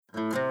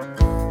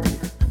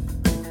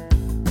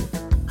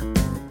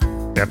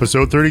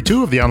Episode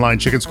 32 of the Online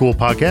Chicken School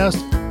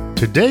podcast.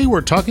 Today we're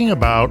talking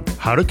about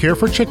how to care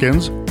for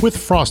chickens with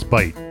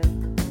Frostbite.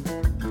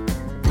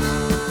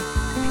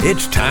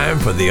 It's time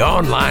for the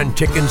Online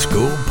Chicken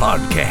School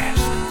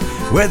podcast.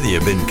 Whether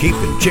you've been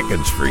keeping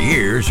chickens for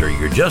years or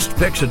you're just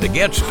fixing to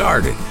get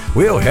started,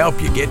 we'll help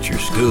you get your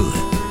schooling.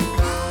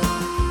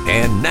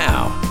 And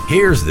now,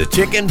 here's the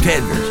chicken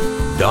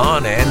tenders,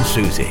 Don and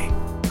Susie.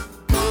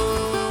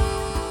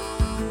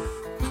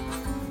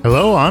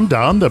 Hello, I'm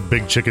Don, the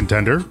big chicken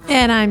tender.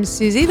 And I'm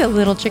Susie, the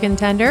little chicken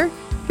tender.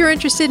 If you're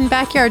interested in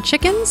backyard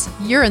chickens,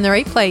 you're in the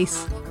right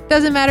place.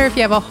 Doesn't matter if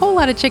you have a whole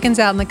lot of chickens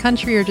out in the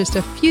country or just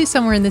a few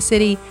somewhere in the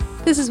city,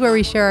 this is where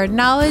we share our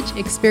knowledge,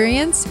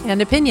 experience,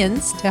 and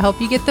opinions to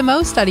help you get the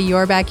most out of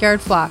your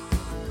backyard flock.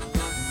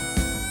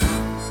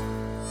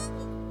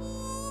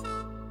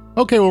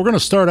 Okay, well, we're going to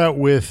start out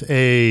with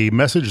a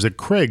message that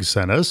Craig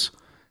sent us,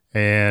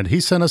 and he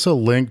sent us a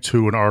link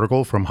to an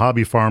article from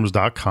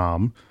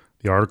hobbyfarms.com.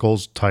 The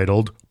article's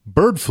titled,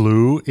 Bird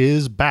Flu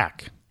is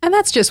Back. And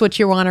that's just what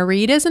you want to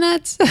read, isn't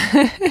it?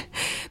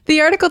 The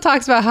article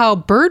talks about how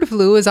bird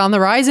flu is on the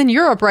rise in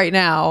Europe right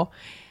now.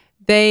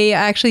 They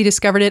actually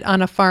discovered it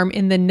on a farm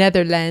in the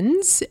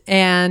Netherlands,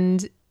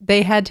 and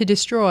they had to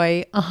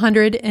destroy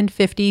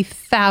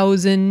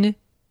 150,000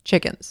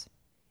 chickens.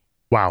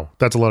 Wow,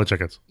 that's a lot of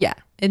chickens. Yeah,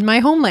 in my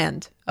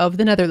homeland of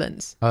the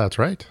Netherlands. That's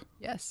right.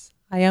 Yes,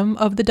 I am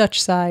of the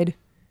Dutch side.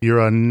 You're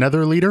a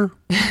nether leader?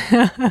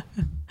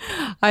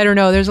 I don't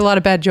know. There's a lot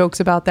of bad jokes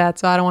about that,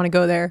 so I don't want to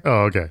go there.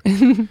 Oh, okay.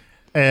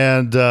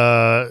 And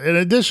in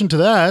addition to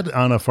that,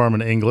 on a farm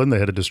in England, they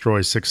had to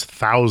destroy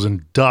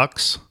 6,000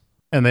 ducks.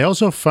 And they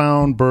also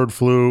found bird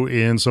flu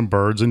in some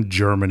birds in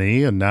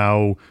Germany. And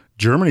now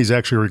Germany's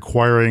actually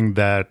requiring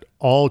that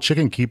all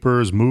chicken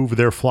keepers move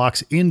their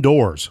flocks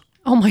indoors.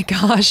 Oh my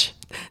gosh.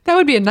 That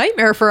would be a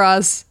nightmare for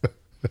us.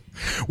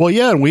 Well,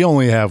 yeah, and we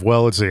only have,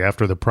 let's see,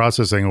 after the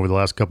processing over the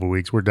last couple of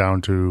weeks, we're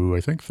down to,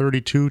 I think,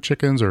 32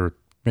 chickens, or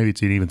maybe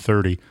it's even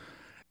 30.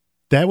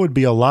 That would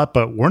be a lot,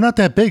 but we're not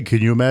that big. Can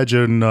you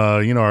imagine,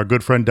 our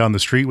good friend down the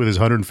street with his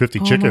 150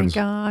 chickens? Oh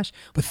my gosh.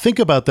 But think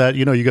about that.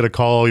 You got to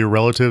call all your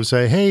relatives,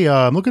 say, hey,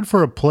 I'm looking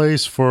for a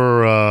place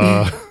for...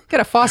 Got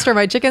to foster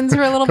my chickens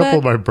for a little bit. A couple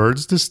bit. of my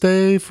birds to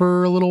stay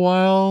for a little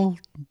while.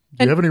 Do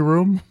you have any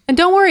room? And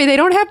don't worry, they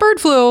don't have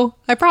bird flu.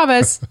 I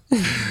promise.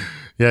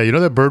 Yeah,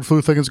 that bird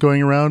flu thing is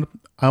going around?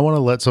 I want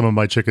to let some of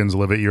my chickens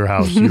live at your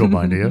house. You don't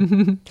mind, do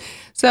you?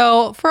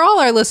 So for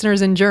all our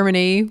listeners in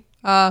Germany,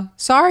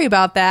 sorry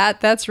about that.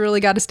 That's really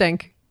got to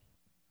stink.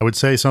 I would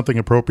say something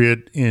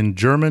appropriate in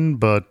German,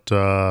 but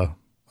I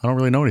don't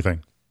really know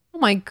anything. Oh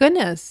my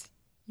goodness.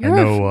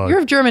 You're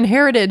of German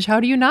heritage. How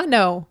do you not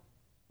know?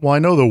 Well, I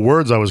know the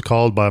words I was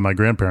called by my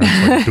grandparents,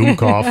 like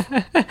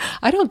Dummkopf.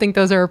 I don't think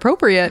those are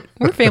appropriate.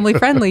 We're family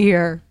friendly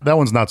here. That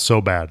one's not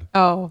so bad.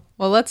 Oh,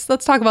 well, let's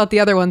talk about the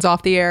other ones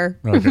off the air.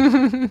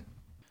 Okay.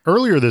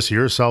 Earlier this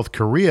year, South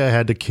Korea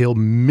had to kill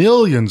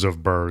millions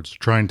of birds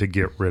trying to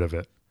get rid of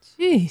it.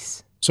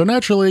 Jeez. So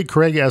naturally,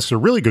 Craig asked a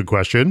really good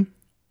question.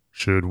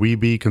 Should we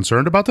be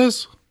concerned about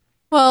this?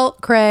 Well,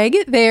 Craig,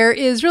 there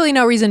is really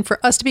no reason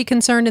for us to be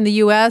concerned in the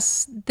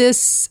U.S.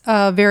 This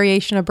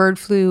variation of bird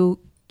flu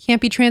can't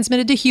be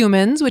transmitted to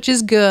humans, which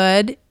is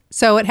good.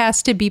 So it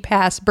has to be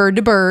passed bird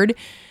to bird,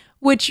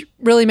 which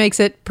really makes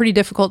it pretty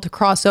difficult to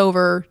cross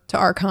over to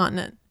our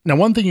continent. Now,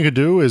 one thing you could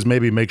do is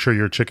maybe make sure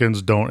your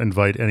chickens don't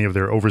invite any of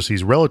their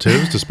overseas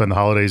relatives to spend the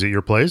holidays at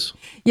your place.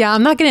 Yeah,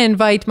 I'm not going to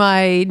invite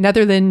my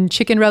Netherlands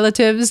chicken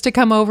relatives to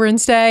come over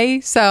and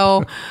stay.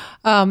 So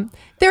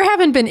there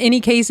haven't been any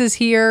cases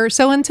here.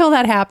 So until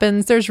that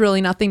happens, there's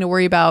really nothing to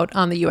worry about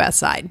on the U.S.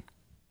 side.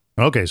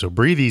 Okay, so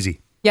breathe easy.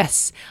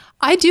 Yes.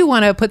 I do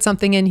want to put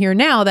something in here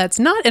now that's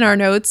not in our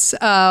notes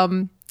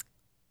that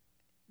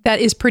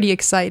is pretty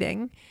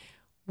exciting.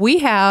 We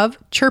have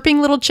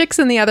chirping little chicks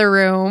in the other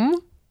room.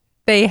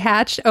 They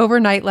hatched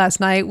overnight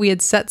last night. We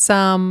had set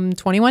some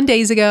 21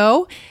 days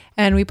ago,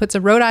 and we put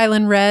some Rhode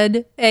Island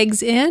red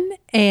eggs in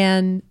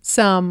and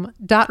some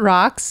dot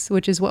rocks,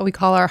 which is what we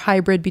call our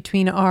hybrid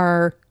between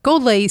our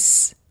gold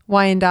lace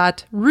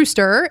Wyandotte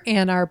rooster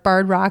and our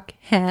barred rock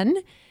hen.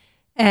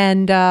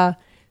 And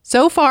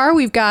so far,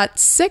 we've got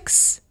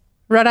 6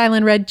 Rhode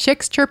Island red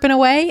chicks chirping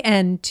away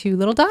and 2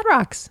 little dot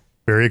rocks.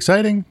 Very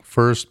exciting.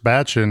 First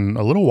batch in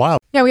a little while.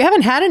 Yeah, we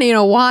haven't had any in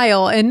a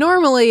while. And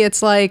normally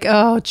it's like,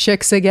 oh,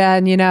 chicks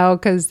again,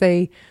 because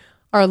they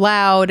are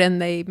loud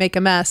and they make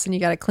a mess and you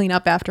got to clean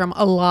up after them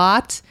a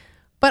lot.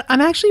 But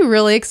I'm actually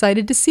really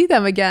excited to see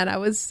them again. I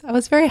was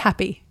very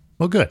happy.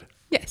 Well, good.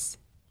 Yes.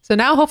 So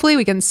now hopefully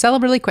we can sell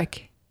them really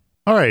quick.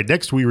 All right.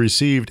 Next, we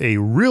received a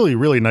really,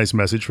 really nice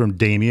message from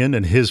Damien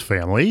and his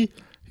family.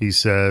 He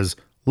says,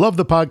 love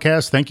the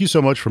podcast. Thank you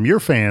so much from your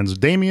fans,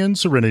 Damien,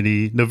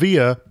 Serenity,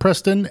 Navia,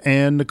 Preston,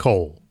 and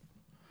Nicole.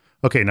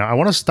 Okay, now I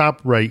want to stop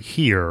right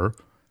here.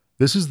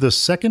 This is the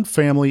second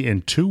family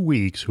in 2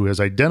 weeks who has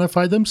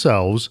identified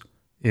themselves,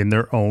 in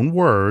their own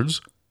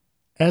words,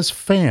 as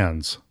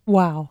fans.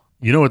 Wow.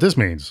 You know what this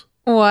means?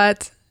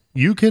 What?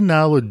 You can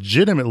now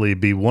legitimately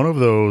be one of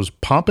those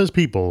pompous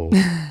people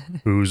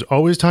who's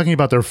always talking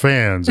about their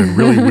fans in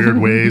really weird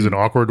ways and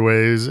awkward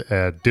ways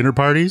at dinner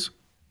parties.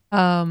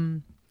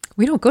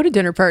 We don't go to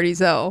dinner parties,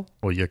 though.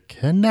 Well, you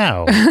can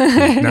now.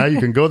 Now you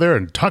can go there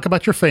and talk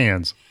about your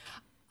fans.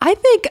 I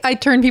think I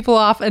turn people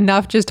off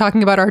enough just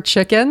talking about our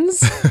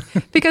chickens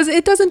because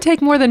it doesn't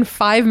take more than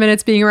 5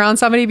 minutes being around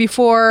somebody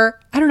before,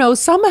 I don't know,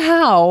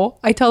 somehow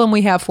I tell them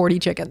we have 40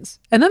 chickens.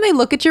 And then they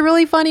look at you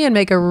really funny and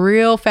make a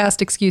real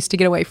fast excuse to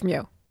get away from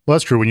you. Well,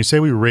 that's true. When you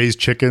say we raise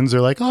chickens, they're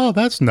like, oh,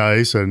 that's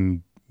nice.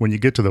 And when you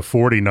get to the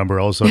 40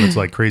 number, all of a sudden it's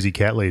like crazy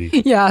cat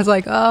lady. Yeah, it's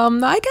like, I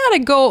got to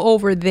go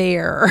over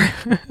there.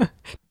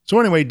 So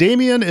anyway,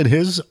 Damien and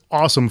his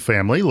awesome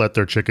family let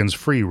their chickens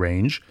free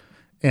range.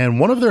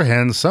 And one of their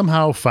hens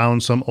somehow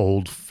found some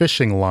old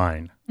fishing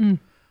line.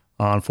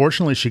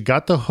 Unfortunately, she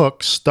got the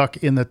hook stuck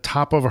in the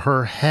top of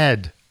her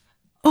head.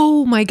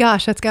 Oh my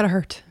gosh, that's got to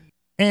hurt.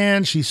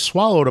 And she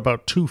swallowed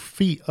about 2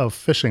 feet of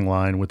fishing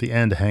line with the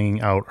end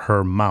hanging out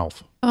her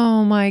mouth.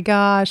 Oh my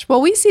gosh.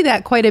 Well, we see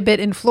that quite a bit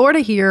in Florida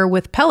here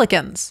with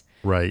pelicans.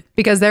 Right.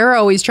 Because they're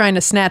always trying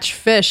to snatch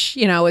fish,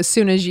 as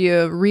soon as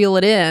you reel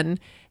it in.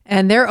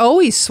 And they're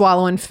always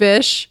swallowing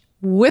fish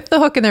with the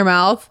hook in their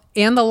mouth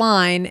and the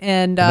line.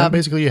 And now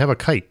basically you have a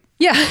kite.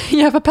 Yeah, you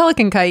have a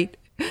pelican kite.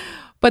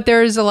 But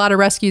there's a lot of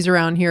rescues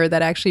around here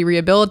that actually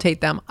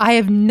rehabilitate them. I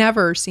have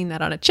never seen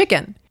that on a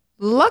chicken.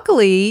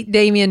 Luckily,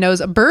 Damien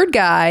knows a bird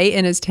guy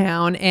in his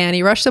town, and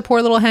he rushed the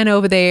poor little hen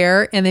over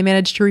there, and they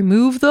managed to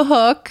remove the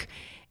hook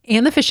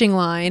and the fishing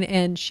line,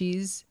 and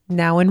she's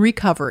now in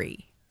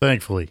recovery.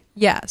 Thankfully.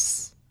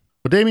 Yes.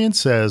 Well, Damien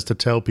says to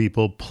tell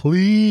people,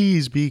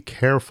 please be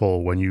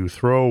careful when you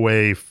throw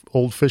away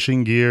old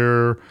fishing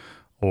gear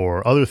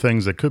or other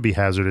things that could be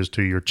hazardous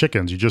to your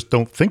chickens. You just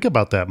don't think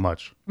about that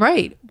much.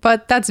 Right.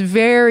 But that's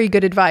very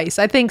good advice.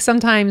 I think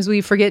sometimes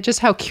we forget just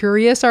how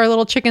curious our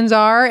little chickens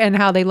are and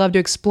how they love to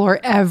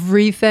explore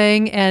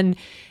everything, and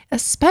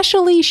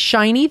especially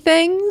shiny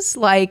things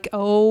like,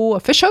 a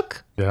fish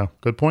hook. Yeah,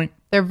 good point.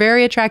 They're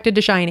very attracted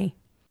to shiny.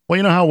 Well,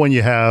 you know how when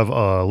you have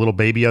a little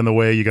baby on the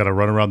way, you got to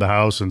run around the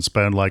house and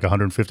spend like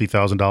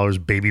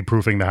 $150,000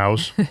 baby-proofing the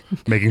house,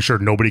 making sure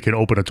nobody can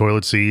open a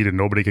toilet seat and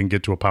nobody can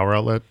get to a power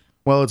outlet?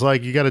 Well, it's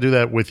like you got to do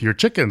that with your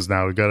chickens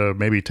now. You got to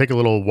maybe take a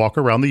little walk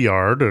around the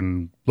yard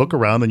and look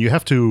around, and you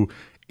have to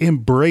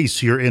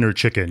embrace your inner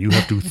chicken. You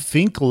have to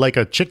think like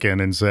a chicken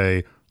and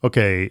say,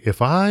 okay,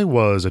 if I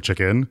was a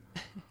chicken,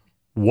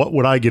 what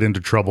would I get into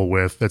trouble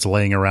with that's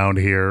laying around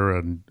here?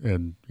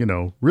 And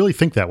really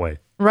think that way.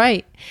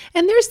 Right.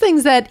 And there's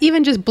things that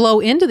even just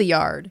blow into the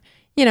yard.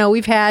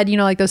 We've had,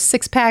 like those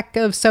 6-pack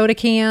of soda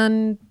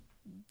can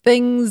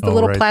things, the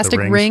little plastic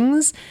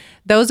rings.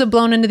 Those have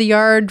blown into the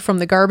yard from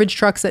the garbage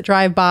trucks that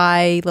drive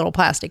by, little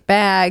plastic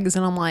bags.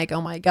 And I'm like,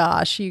 oh my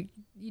gosh,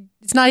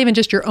 it's not even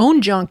just your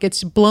own junk.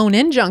 It's blown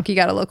in junk you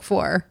got to look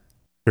for.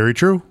 Very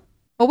true.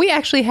 Well, we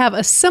actually have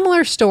a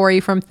similar story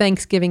from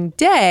Thanksgiving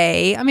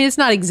Day. I mean, it's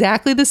not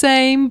exactly the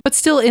same, but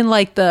still in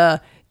like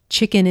the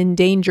chicken in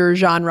danger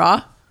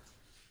genre.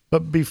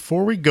 But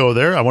before we go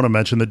there, I want to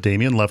mention that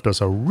Damien left us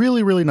a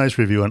really, really nice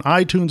review on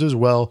iTunes as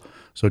well.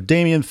 So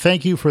Damien,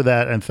 thank you for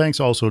that. And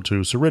thanks also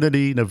to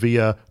Serenity,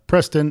 Navia,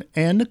 Preston,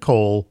 and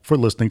Nicole for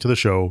listening to the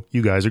show.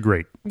 You guys are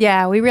great.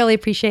 Yeah, we really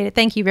appreciate it.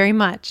 Thank you very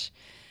much.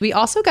 We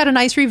also got a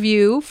nice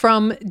review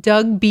from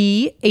Doug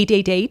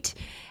B888.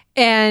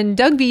 And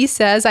Doug B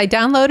says, I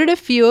downloaded a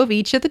few of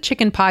each of the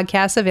chicken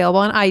podcasts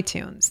available on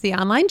iTunes. The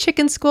Online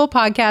Chicken School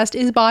podcast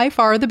is by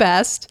far the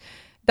best.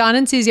 Don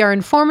and Susie are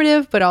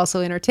informative, but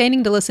also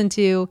entertaining to listen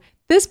to.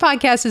 This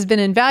podcast has been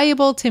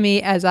invaluable to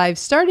me as I've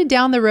started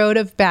down the road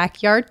of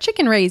backyard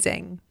chicken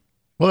raising.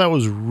 Well, that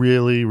was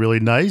really, really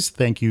nice.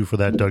 Thank you for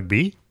that, Doug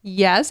B.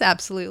 Yes,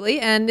 absolutely.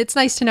 And it's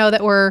nice to know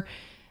that we're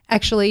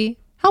actually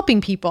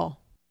helping people.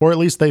 Or at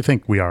least they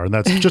think we are, and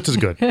that's just as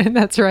good.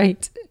 That's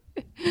right.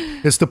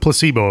 It's the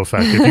placebo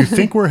effect. If you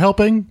think we're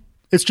helping,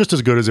 it's just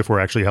as good as if we're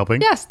actually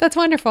helping. Yes, that's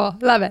wonderful.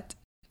 Love it.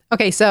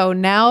 Okay, so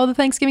now the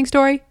Thanksgiving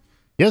story.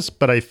 Yes,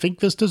 but I think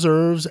this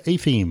deserves a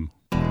theme.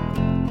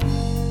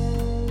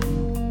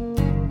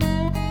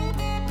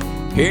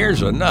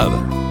 Here's another.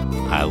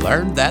 I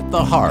learned that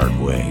the hard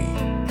way.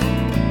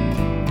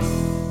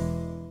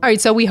 All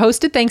right, so we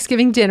hosted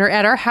Thanksgiving dinner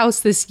at our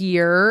house this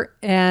year,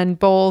 and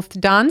both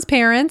Don's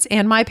parents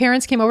and my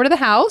parents came over to the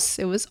house.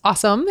 It was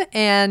awesome,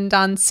 and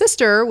Don's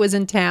sister was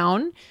in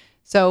town,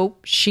 so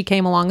she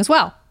came along as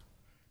well.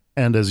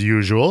 And as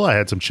usual, I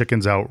had some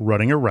chickens out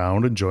running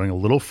around, enjoying a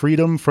little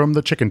freedom from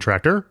the chicken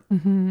tractor.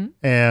 Mm-hmm.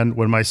 And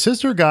when my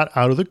sister got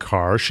out of the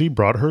car, she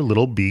brought her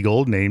little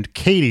beagle named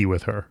Katie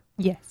with her.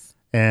 Yes.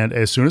 And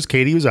as soon as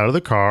Katie was out of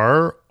the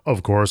car,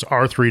 of course,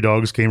 our 3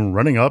 dogs came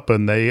running up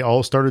and they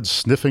all started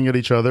sniffing at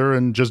each other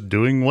and just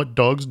doing what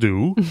dogs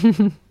do.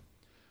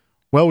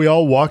 Well, we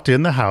all walked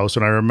in the house,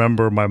 and I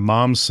remember my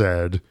mom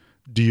said,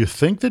 do you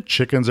think that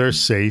chickens are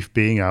safe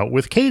being out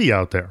with Katie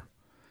out there?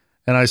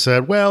 And I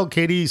said, well,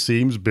 Katie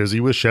seems busy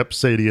with Shep,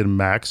 Sadie, and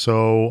Mac,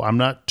 so I'm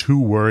not too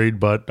worried,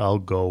 but I'll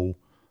go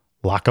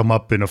lock them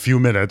up in a few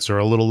minutes or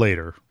a little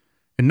later.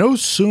 And no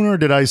sooner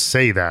did I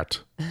say that,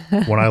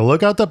 when I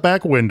look out the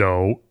back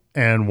window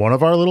and one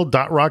of our little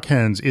dot rock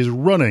hens is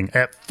running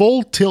at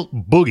full tilt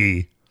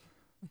boogie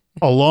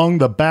along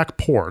the back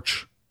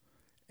porch,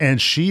 and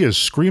she is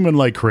screaming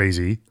like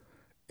crazy.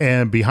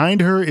 And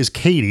behind her is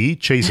Katie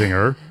chasing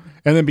her.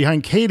 And then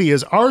behind Katie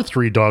is our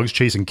 3 dogs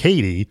chasing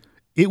Katie.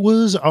 It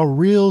was a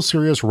real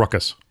serious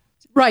ruckus.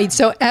 Right.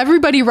 So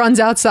everybody runs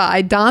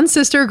outside. Don's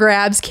sister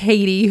grabs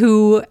Katie,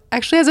 who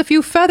actually has a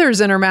few feathers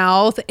in her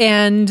mouth.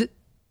 And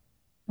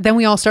then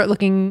we all start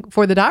looking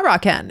for the dot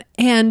rock hen.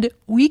 And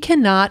we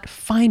cannot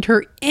find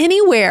her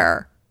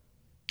anywhere.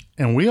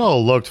 And we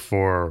all looked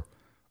for,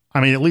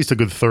 at least a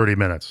good 30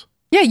 minutes.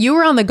 Yeah, you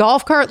were on the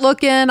golf cart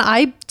looking.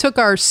 I took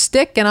our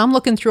stick and I'm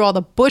looking through all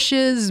the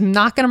bushes,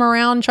 knocking them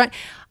around.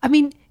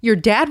 Your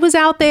dad was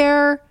out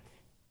there.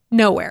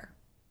 Nowhere.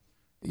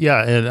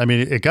 Yeah, and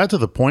it got to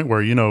the point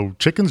where,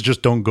 chickens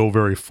just don't go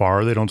very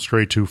far. They don't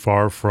stray too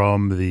far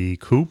from the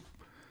coop.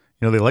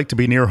 They like to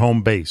be near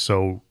home base.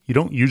 So you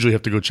don't usually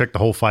have to go check the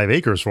whole 5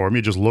 acres for them.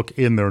 You just look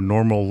in their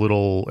normal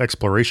little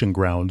exploration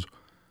grounds.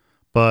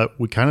 But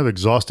we kind of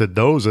exhausted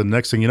those. And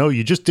next thing you know,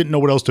 you just didn't know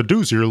what else to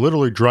do. So you're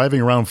literally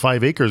driving around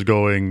 5 acres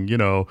going,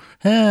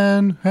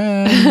 hen,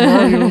 where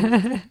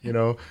are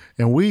you?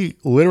 And we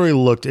literally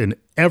looked in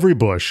every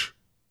bush,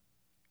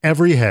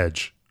 every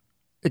hedge.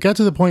 It got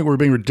to the point where we're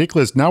being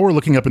ridiculous. Now we're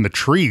looking up in the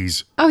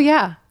trees. Oh,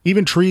 yeah.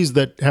 Even trees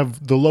that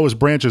have the lowest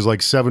branches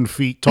like 7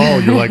 feet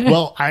tall. You're like,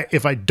 well,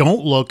 if I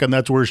don't look and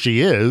that's where she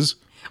is,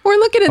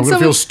 I'm going to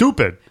feel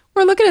stupid.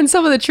 We're looking at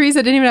some of the trees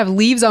that didn't even have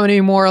leaves on it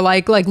anymore,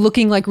 like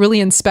looking, like really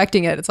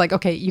inspecting it. It's like,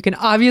 okay, you can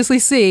obviously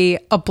see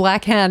a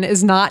black hen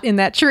is not in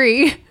that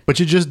tree.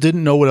 But you just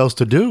didn't know what else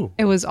to do.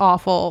 It was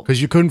awful.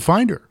 Because you couldn't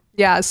find her.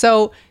 Yeah,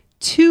 so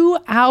 2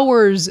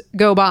 hours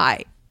go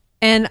by.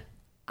 And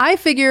I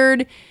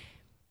figured,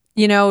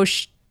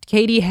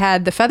 Katie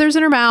had the feathers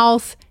in her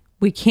mouth.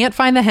 We can't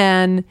find the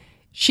hen.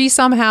 She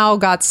somehow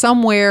got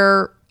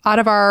somewhere out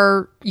of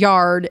our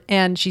yard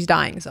and she's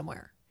dying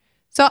somewhere.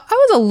 So I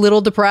was a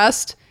little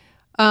depressed.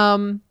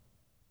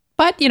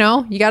 But you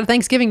got a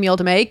Thanksgiving meal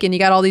to make and you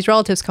got all these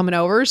relatives coming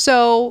over.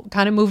 So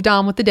kind of moved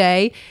on with the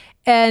day.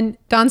 And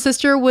Don's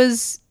sister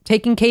was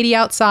taking Katie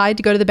outside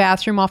to go to the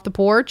bathroom off the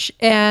porch.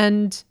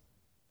 And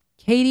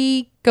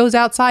Katie goes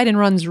outside and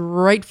runs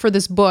right for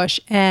this bush.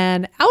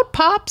 And out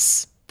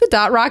pops the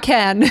dot rock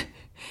hen.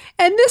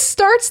 And this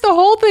starts the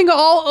whole thing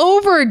all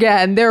over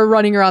again. They're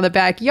running around the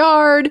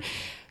backyard.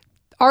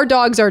 Our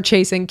dogs are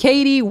chasing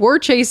Katie. We're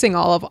chasing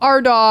all of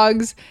our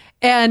dogs.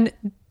 And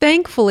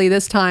thankfully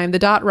this time the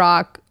dot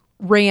rock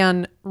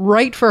ran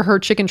right for her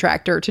chicken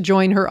tractor to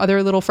join her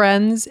other little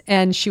friends.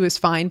 And she was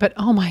fine. But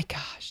oh my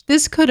gosh,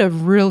 this could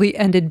have really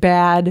ended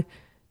bad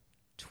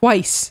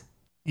twice.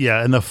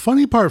 Yeah. And the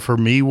funny part for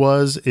me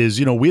is,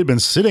 we had been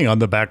sitting on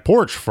the back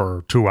porch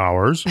for 2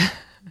 hours,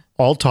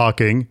 all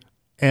talking.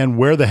 And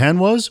where the hen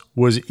was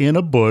in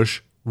a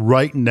bush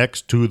right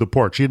next to the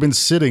porch. She had been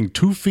sitting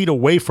 2 feet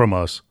away from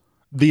us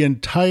the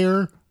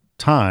entire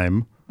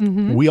time.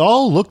 Mm-hmm. We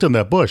all looked in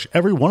that bush.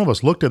 Every one of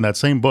us looked in that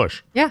same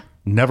bush. Yeah.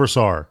 Never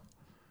saw her.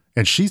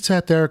 And she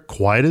sat there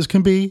quiet as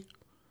can be.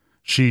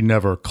 She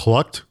never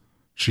clucked.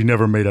 She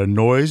never made a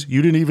noise.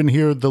 You didn't even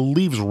hear the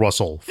leaves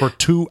rustle for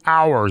 2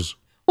 hours.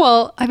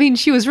 Well,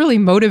 she was really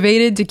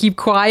motivated to keep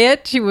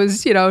quiet. She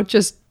was,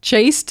 just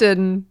chased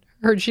and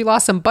she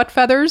lost some butt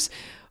feathers.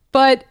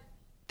 But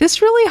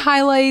this really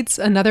highlights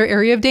another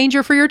area of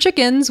danger for your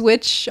chickens,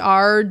 which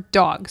are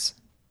dogs.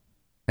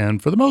 And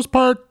for the most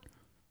part,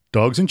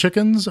 dogs and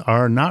chickens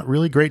are not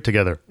really great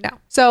together. No.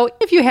 So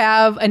if you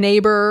have a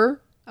neighbor,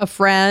 a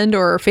friend,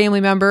 or a family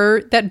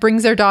member that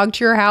brings their dog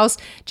to your house,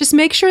 just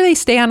make sure they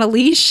stay on a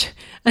leash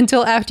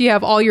until after you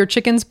have all your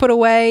chickens put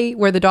away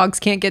where the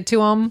dogs can't get to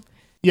them.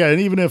 Yeah, and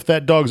even if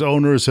that dog's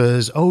owner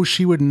says, oh,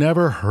 she would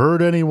never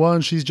hurt anyone,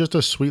 she's just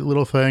a sweet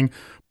little thing,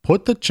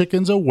 put the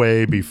chickens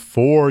away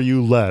before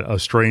you let a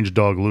strange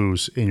dog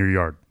loose in your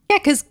yard. Yeah,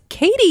 because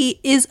Katie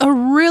is a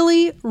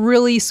really,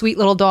 really sweet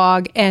little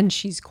dog, and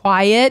she's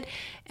quiet,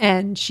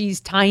 and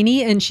she's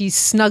tiny, and she's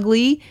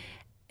snuggly,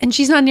 and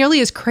she's not nearly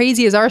as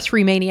crazy as our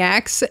 3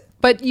 maniacs,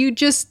 but you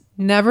just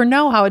never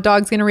know how a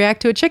dog's going to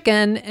react to a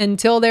chicken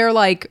until they're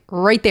like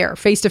right there,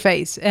 face to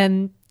face,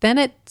 and then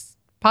it's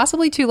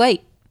possibly too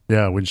late.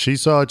 Yeah, when she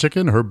saw a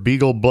chicken, her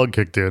beagle blood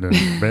kicked in,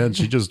 and man,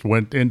 she just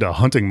went into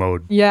hunting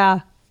mode.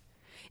 Yeah.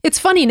 It's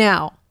funny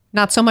now,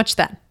 not so much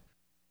then.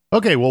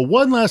 Okay, well,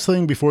 one last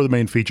thing before the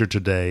main feature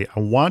today.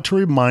 I want to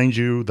remind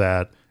you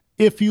that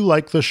if you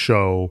like the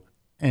show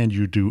and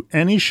you do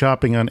any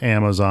shopping on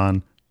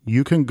Amazon,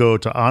 you can go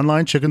to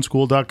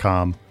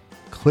onlinechickenschool.com,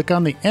 click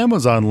on the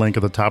Amazon link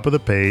at the top of the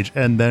page,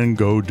 and then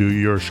go do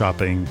your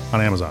shopping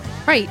on Amazon.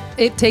 Right.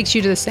 It takes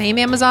you to the same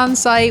Amazon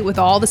site with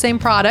all the same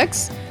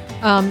products.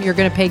 You're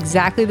going to pay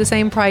exactly the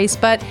same price,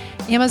 but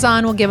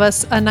Amazon will give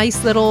us a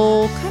nice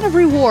little kind of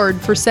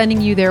reward for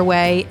sending you their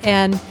way,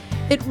 and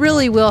it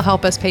really will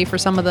help us pay for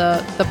some of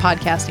the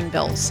podcasting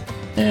bills.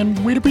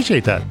 And we'd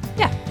appreciate that.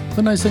 Yeah. It's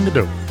a nice thing to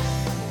do.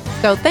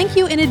 So thank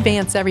you in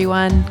advance,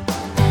 everyone.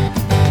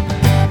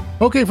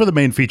 Okay, for the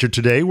main feature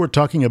today, we're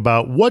talking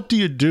about what do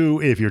you do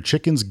if your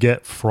chickens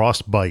get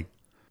frostbite.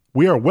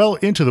 We are well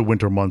into the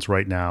winter months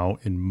right now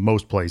in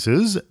most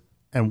places,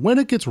 and when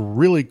it gets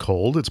really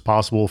cold, it's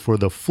possible for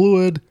the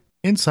fluid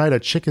inside a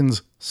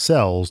chicken's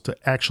cells to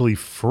actually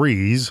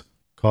freeze,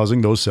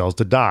 causing those cells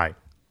to die.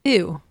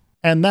 Ew.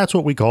 And that's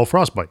what we call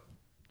frostbite.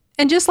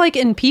 And just like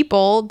in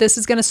people, this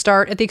is going to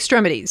start at the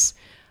extremities.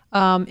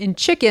 In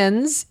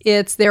chickens,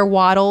 it's their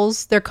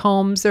wattles, their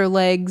combs, their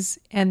legs,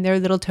 and their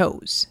little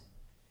toes.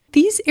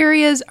 These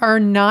areas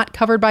are not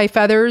covered by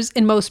feathers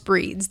in most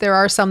breeds. There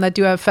are some that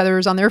do have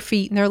feathers on their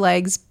feet and their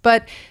legs.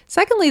 But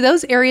secondly,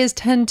 those areas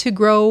tend to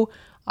grow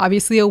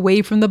obviously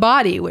away from the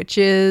body, which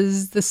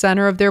is the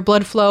center of their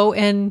blood flow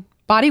and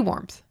body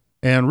warmth.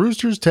 And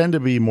roosters tend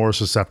to be more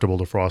susceptible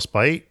to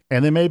frostbite,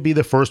 and they may be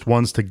the first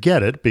ones to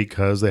get it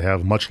because they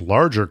have much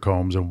larger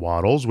combs and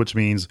wattles, which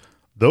means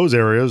those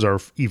areas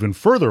are even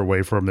further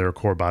away from their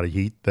core body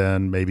heat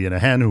than maybe in a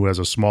hen who has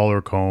a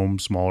smaller comb,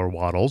 smaller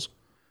wattles.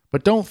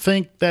 But don't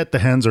think that the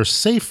hens are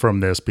safe from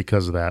this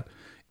because of that.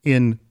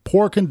 In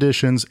poor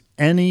conditions,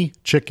 any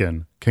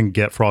chicken can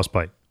get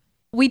frostbite.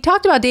 We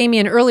talked about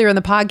Damien earlier in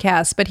the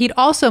podcast, but he'd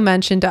also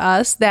mentioned to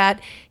us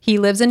that he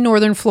lives in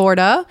northern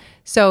Florida.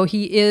 So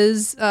he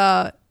is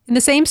in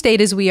the same state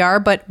as we are,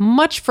 but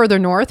much further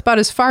north, about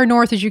as far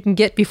north as you can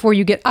get before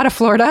you get out of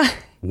Florida.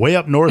 Way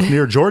up north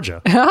near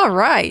Georgia. All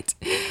right.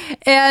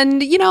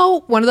 And,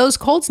 one of those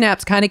cold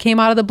snaps kind of came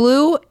out of the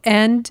blue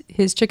and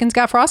his chickens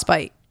got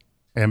frostbite.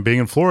 And being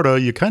in Florida,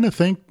 you kind of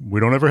think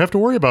we don't ever have to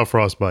worry about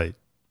frostbite.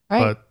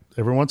 Right. But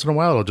every once in a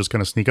while, it'll just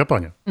kind of sneak up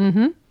on you.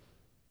 Mm-hmm.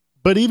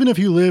 But even if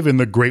you live in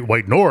the Great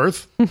White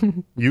North,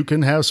 you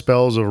can have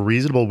spells of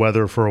reasonable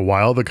weather for a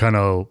while that kind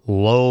of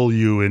lull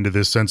you into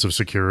this sense of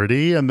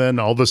security. And then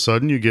all of a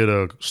sudden you get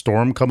a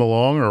storm come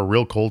along or a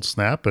real cold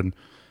snap and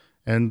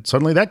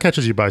suddenly that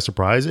catches you by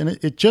surprise. And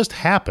it just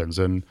happens.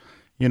 And,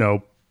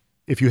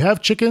 if you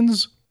have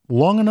chickens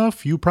long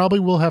enough, you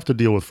probably will have to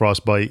deal with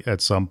frostbite at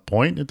some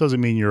point. It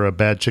doesn't mean you're a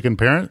bad chicken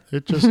parent.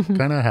 It just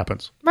kind of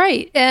happens.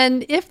 Right.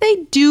 And if they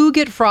do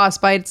get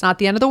frostbite, it's not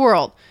the end of the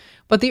world.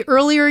 But the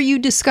earlier you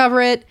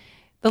discover it,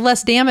 the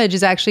less damage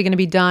is actually going to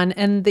be done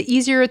and the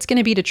easier it's going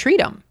to be to treat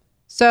them.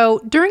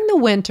 So during the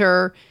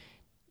winter,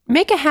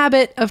 make a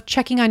habit of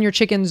checking on your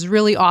chickens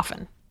really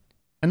often.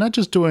 And not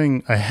just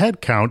doing a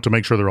head count to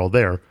make sure they're all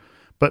there,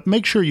 but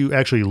make sure you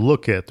actually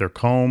look at their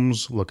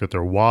combs, look at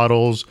their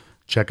wattles,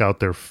 check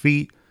out their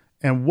feet.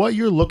 And what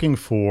you're looking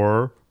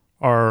for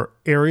are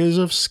areas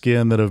of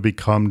skin that have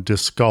become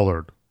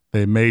discolored.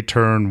 They may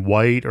turn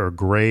white or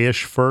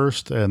grayish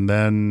first and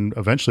then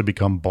eventually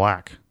become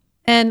black.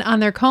 And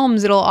on their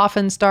combs, it'll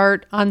often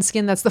start on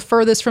skin that's the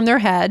furthest from their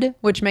head,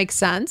 which makes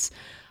sense.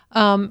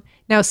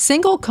 Now,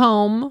 single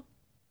comb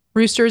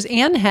roosters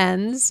and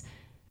hens,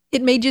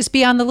 it may just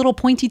be on the little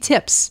pointy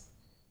tips.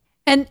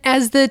 And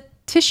as the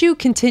tissue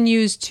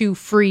continues to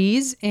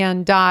freeze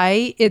and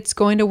die, it's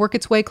going to work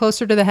its way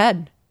closer to the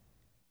head.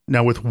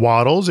 Now with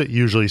wattles, it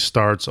usually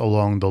starts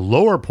along the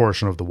lower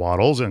portion of the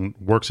wattles and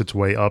works its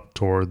way up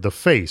toward the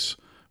face.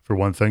 For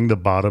one thing, the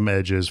bottom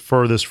edge is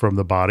furthest from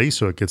the body,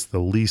 so it gets the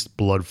least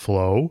blood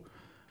flow.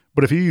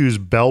 But if you use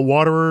bell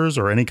waterers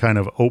or any kind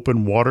of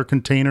open water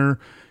container,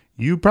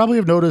 you probably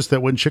have noticed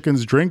that when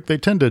chickens drink, they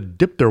tend to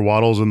dip their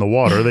wattles in the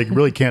water. They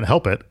really can't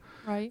help it.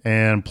 Right.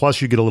 And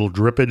plus you get a little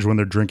drippage when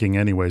they're drinking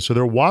anyway. So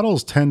their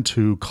wattles tend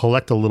to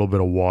collect a little bit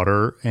of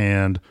water,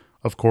 and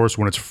of course,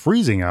 when it's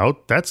freezing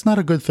out, that's not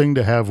a good thing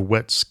to have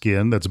wet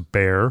skin that's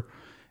bare.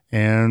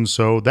 And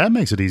so that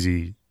makes it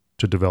easy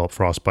to develop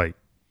frostbite.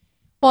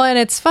 Well, and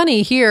it's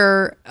funny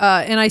here,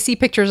 and I see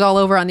pictures all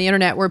over on the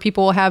internet where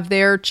people have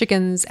their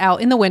chickens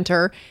out in the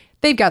winter.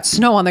 They've got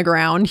snow on the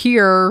ground.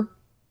 Here,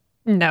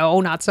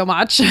 no, not so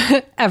much,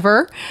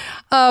 ever.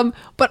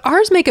 But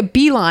ours make a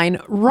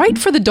beeline right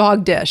for the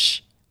dog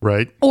dish.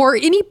 Right. Or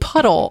any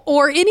puddle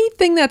or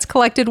anything that's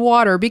collected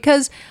water,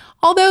 because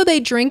although they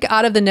drink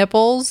out of the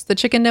nipples, the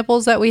chicken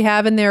nipples that we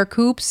have in their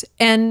coops,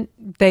 and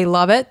they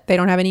love it, they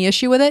don't have any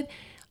issue with it,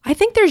 I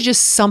think there's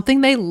just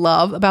something they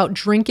love about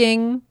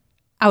drinking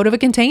out of a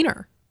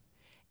container.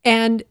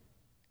 And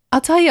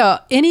I'll tell you,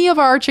 any of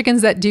our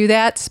chickens that do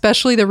that,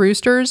 especially the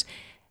roosters,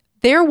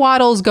 their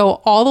wattles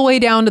go all the way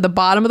down to the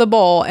bottom of the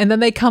bowl, and then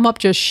they come up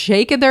just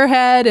shaking their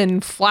head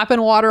and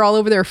flapping water all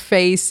over their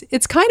face.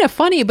 It's kind of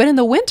funny, but in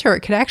the winter,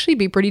 it could actually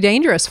be pretty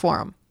dangerous for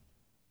them.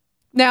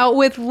 Now,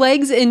 with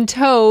legs and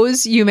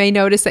toes, you may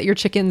notice that your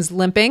chicken's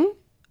limping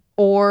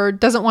or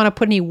doesn't want to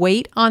put any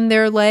weight on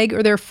their leg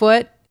or their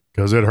foot.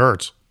 Because it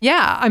hurts.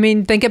 Yeah. I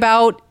mean, think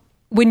about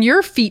when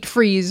your feet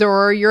freeze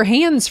or your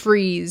hands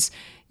freeze.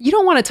 You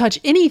don't want to touch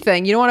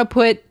anything. You don't want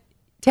to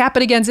tap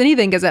it against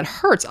anything because it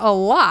hurts a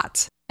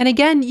lot. And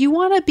again, you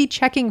want to be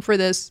checking for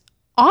this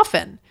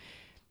often.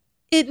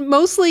 It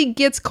mostly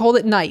gets cold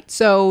at night,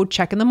 so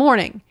check in the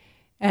morning.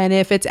 And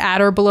if it's at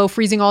or below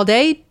freezing all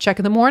day, check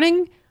in the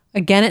morning,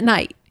 again at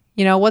night.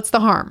 What's the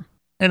harm?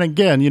 And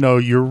again,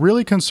 you're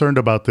really concerned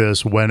about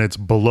this when it's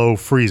below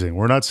freezing.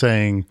 We're not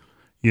saying,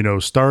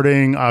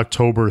 Starting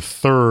October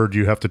 3rd,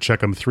 you have to check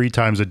them 3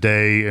 times a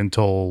day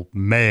until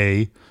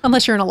May.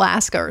 Unless you're in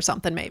Alaska or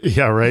something, maybe.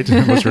 Yeah, right.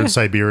 Unless you're in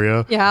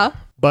Siberia. Yeah.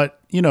 But,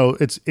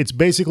 it's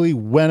basically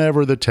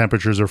whenever the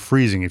temperatures are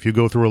freezing. If you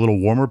go through a little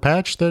warmer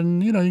patch,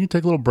 then, you can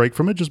take a little break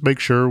from it. Just make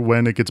sure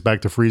when it gets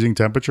back to freezing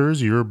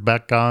temperatures, you're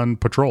back on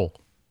patrol.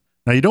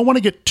 Now, you don't want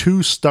to get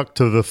too stuck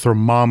to the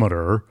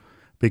thermometer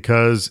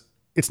because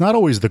it's not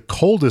always the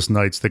coldest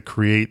nights that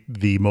create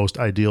the most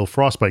ideal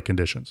frostbite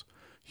conditions.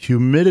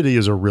 Humidity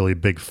is a really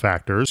big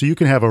factor. So you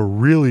can have a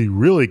really,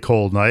 really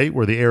cold night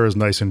where the air is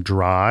nice and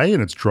dry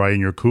and it's dry in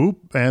your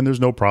coop and there's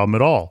no problem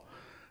at all.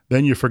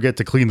 Then you forget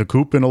to clean the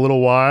coop in a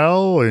little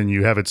while and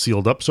you have it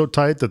sealed up so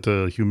tight that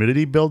the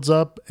humidity builds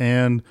up,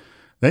 and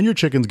then your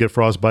chickens get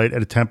frostbite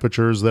at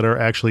temperatures that are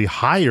actually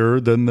higher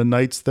than the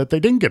nights that they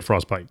didn't get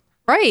frostbite.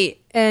 Right.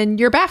 And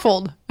you're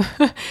baffled.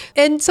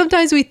 And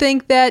sometimes we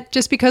think that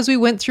just because we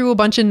went through a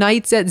bunch of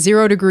nights at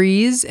 0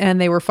 degrees and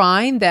they were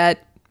fine,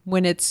 that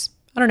when it's,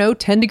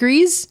 10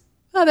 degrees,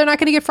 they're not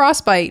going to get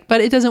frostbite.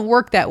 But it doesn't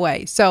work that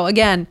way. So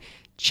again,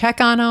 check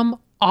on them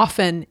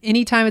often,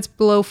 anytime it's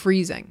below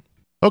freezing.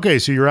 Okay,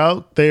 so you're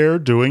out there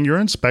doing your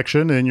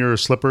inspection in your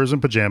slippers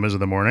and pajamas in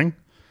the morning,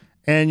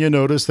 and you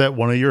notice that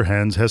one of your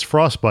hens has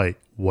frostbite.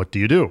 What do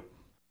you do?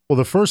 Well,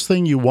 the first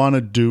thing you want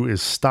to do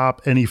is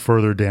stop any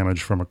further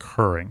damage from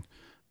occurring.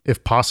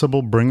 If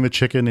possible, bring the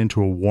chicken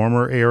into a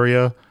warmer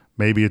area.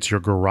 Maybe it's your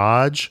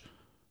garage.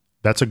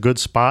 That's a good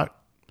spot.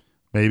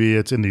 Maybe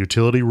it's in the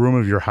utility room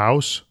of your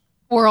house.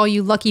 Or all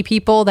you lucky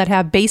people that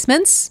have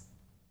basements,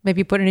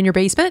 maybe put it in your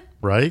basement.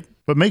 Right.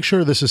 But make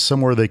sure this is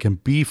somewhere they can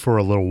be for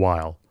a little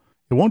while.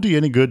 It won't do you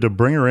any good to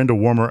bring her in to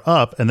warm her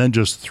up and then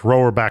just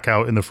throw her back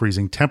out in the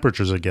freezing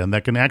temperatures again.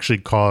 That can actually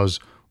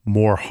cause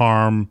more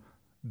harm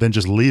than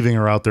just leaving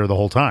her out there the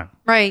whole time.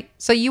 Right.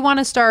 So you want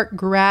to start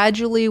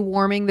gradually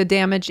warming the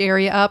damaged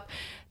area up.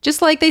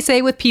 Just like they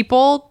say with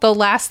people, the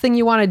last thing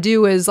you want to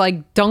do is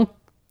dunk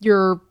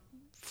your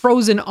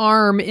frozen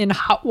arm in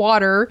hot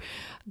water.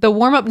 The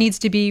warm up needs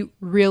to be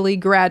really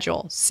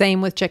gradual.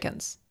 Same with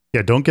chickens.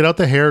 Yeah, don't get out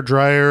the hair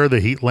dryer, the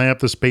heat lamp,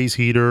 the space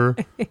heater.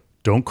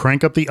 Don't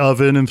crank up the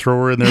oven and throw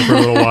her in there for a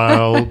little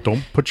while.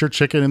 Don't put your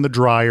chicken in the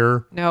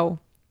dryer. No.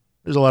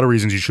 There's a lot of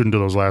reasons you shouldn't do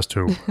those last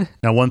 2.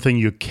 Now, one thing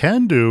you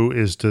can do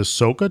is to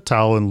soak a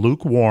towel in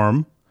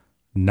lukewarm,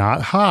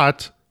 not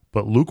hot,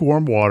 but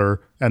lukewarm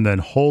water, and then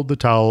hold the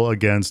towel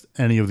against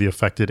any of the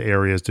affected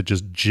areas to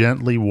just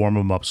gently warm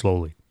them up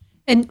slowly.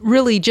 And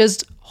really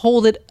just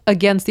hold it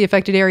against the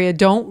affected area.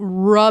 Don't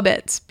rub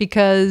it,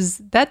 because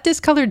that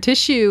discolored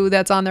tissue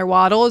that's on their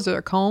wattles or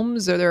their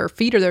combs or their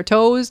feet or their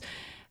toes,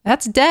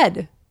 that's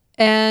dead.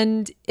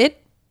 And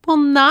it will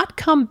not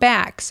come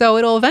back. So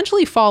it'll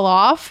eventually fall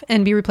off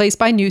and be replaced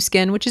by new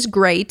skin, which is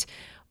great.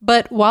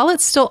 But while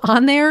it's still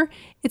on there,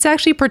 it's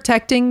actually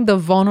protecting the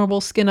vulnerable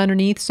skin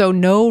underneath. So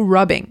no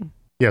rubbing.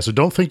 Yeah, so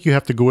don't think you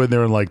have to go in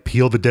there and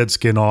peel the dead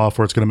skin off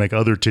or it's going to make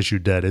other tissue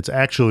dead. It's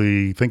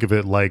actually, think of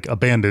it like a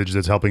bandage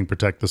that's helping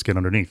protect the skin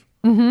underneath.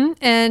 Mm-hmm.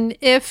 And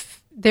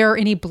if there are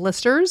any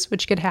blisters,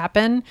 which could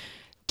happen,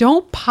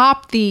 don't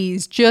pop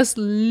these. Just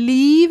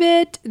leave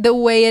it the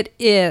way it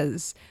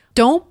is.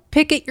 Don't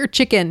pick at your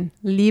chicken.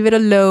 Leave it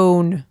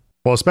alone.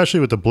 Well,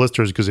 especially with the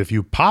blisters, because if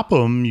you pop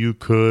them, you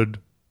could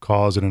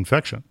cause an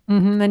infection.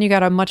 Mm-hmm. Then you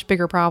got a much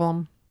bigger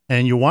problem.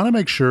 And you want to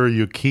make sure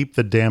you keep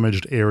the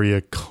damaged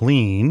area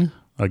clean,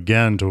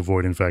 again, to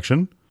avoid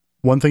infection.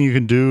 One thing you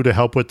can do to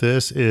help with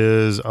this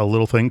is a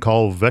little thing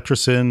called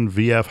Vetricin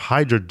VF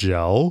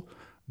Hydrogel.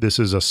 This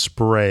is a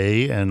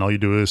spray, and all you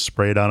do is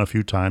spray it on a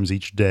few times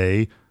each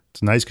day.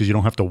 It's nice because you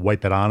don't have to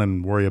wipe it on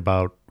and worry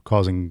about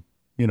causing,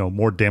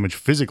 more damage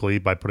physically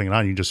by putting it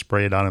on. You just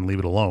spray it on and leave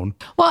it alone.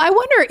 Well, I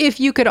wonder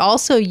if you could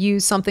also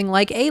use something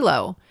like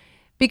aloe,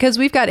 because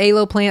we've got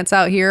aloe plants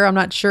out here. I'm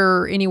not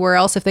sure anywhere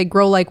else if they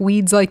grow like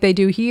weeds like they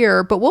do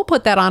here, but we'll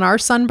put that on our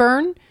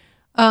sunburn.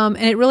 And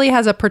it really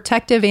has a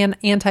protective and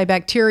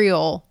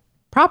antibacterial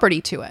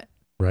property to it.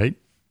 Right.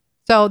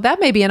 So that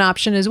may be an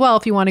option as well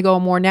if you want to go a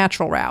more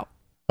natural route.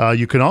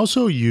 You can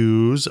also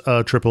use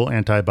a triple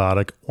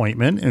antibiotic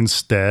ointment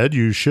instead.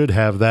 You should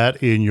have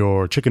that in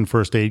your chicken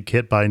first aid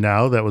kit by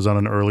now. That was on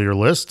an earlier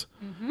list.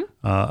 Mm-hmm.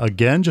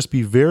 Again, just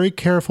be very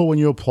careful when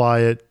you apply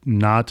it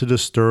not to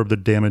disturb the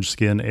damaged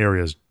skin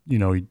areas.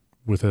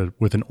 With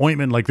an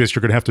ointment like this,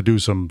 you're going to have to do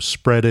some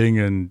spreading,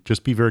 and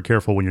just be very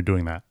careful when you're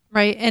doing that.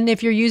 Right. And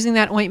if you're using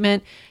that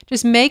ointment,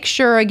 just make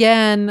sure,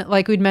 again,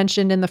 like we'd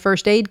mentioned in the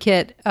first aid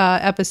kit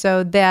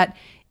episode, that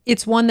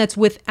it's one that's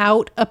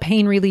without a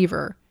pain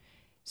reliever.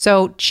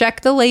 So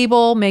check the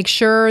label, make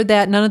sure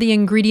that none of the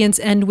ingredients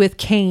end with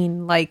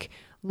cane, like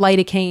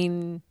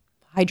lidocaine,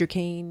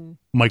 hydrocaine,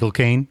 Michael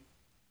Caine,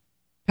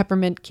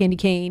 peppermint candy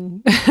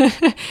cane.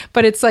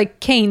 But it's like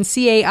cane,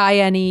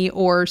 C-A-I-N-E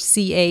or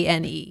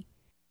C-A-N-E.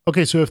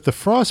 Okay, so if the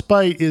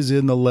frostbite is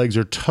in the legs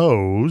or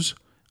toes,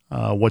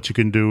 what you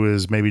can do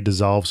is maybe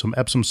dissolve some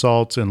Epsom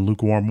salts in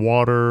lukewarm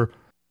water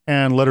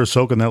and let her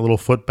soak in that little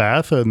foot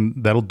bath,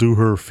 and that'll do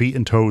her feet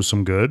and toes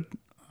some good.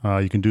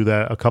 You can do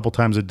that a couple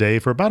times a day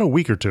for about a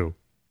week or 2.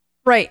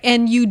 Right.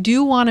 And you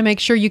do want to make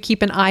sure you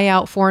keep an eye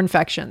out for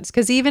infections,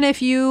 because even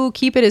if you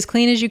keep it as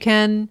clean as you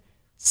can,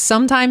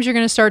 sometimes you're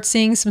going to start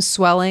seeing some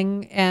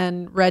swelling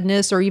and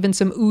redness or even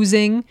some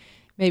oozing,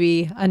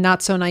 maybe a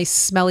not so nice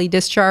smelly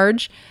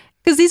discharge,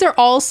 because these are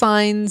all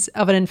signs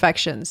of an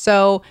infection.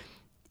 So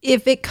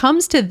if it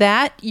comes to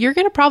that, you're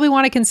going to probably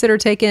want to consider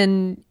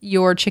taking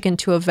your chicken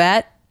to a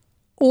vet.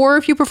 Or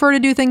if you prefer to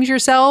do things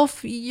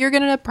yourself, you're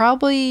going to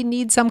probably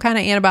need some kind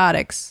of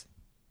antibiotics.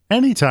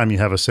 Anytime you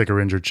have a sick or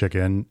injured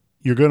chicken,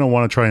 you're going to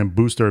want to try and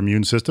boost their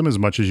immune system as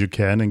much as you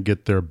can and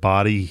get their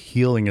body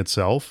healing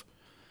itself.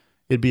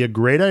 It'd be a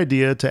great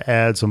idea to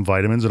add some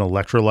vitamins and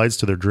electrolytes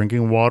to their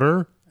drinking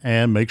water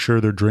and make sure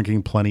they're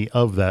drinking plenty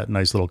of that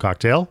nice little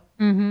cocktail.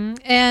 Mm-hmm.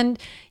 And,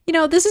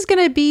 this is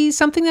going to be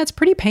something that's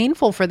pretty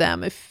painful for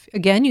them. If,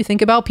 again, you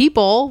think about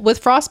people with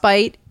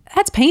frostbite,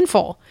 that's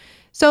painful.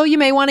 So you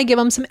may want to give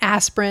them some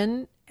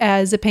aspirin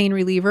as a pain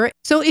reliever.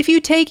 So if you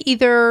take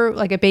either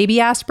like a baby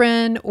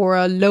aspirin or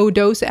a low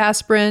dose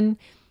aspirin,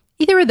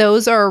 either of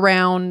those are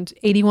around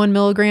 81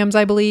 milligrams,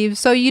 I believe.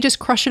 So you just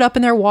crush it up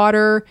in their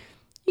water.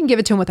 You can give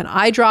it to them with an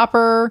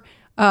eyedropper.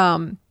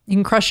 You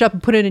can crush it up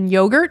and put it in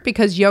yogurt,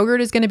 because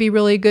yogurt is going to be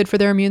really good for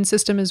their immune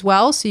system as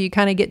well. So you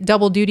kind of get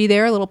double duty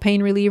there, a little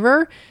pain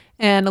reliever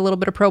and a little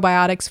bit of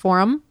probiotics for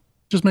them.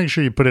 Just make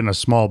sure you put it in a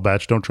small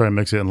batch. Don't try and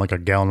mix it in like a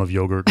gallon of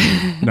yogurt.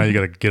 Now you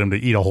got to get them to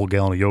eat a whole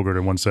gallon of yogurt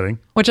in one sitting.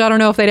 Which I don't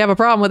know if they'd have a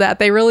problem with that.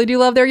 They really do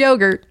love their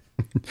yogurt.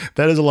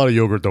 That is a lot of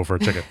yogurt, though, for a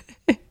chicken.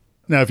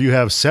 Now, if you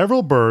have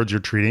several birds you're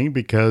treating,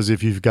 because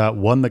if you've got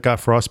one that got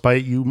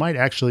frostbite, you might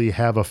actually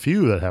have a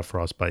few that have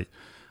frostbite.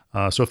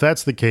 So if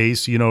that's the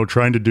case,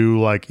 trying to do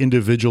like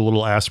individual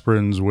little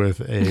aspirins with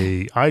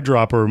a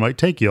eyedropper might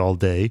take you all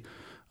day.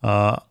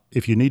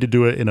 If you need to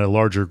do it in a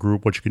larger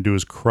group, what you can do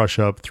is crush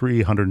up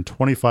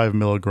 325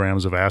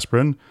 milligrams of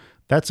aspirin.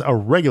 That's a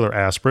regular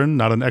aspirin,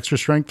 not an extra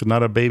strength,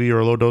 not a baby or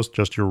a low dose,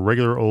 just your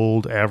regular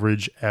old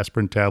average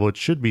aspirin tablet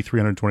should be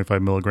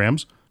 325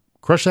 milligrams.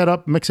 Crush that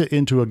up, mix it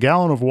into a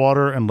gallon of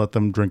water, and let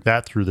them drink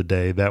that through the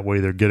day. That way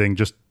they're getting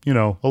just,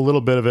 a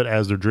little bit of it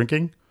as they're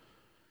drinking.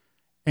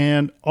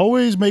 And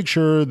always make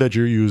sure that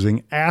you're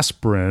using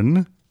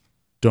aspirin.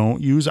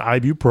 Don't use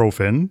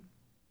ibuprofen,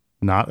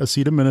 not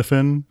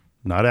acetaminophen,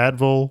 not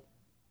Advil,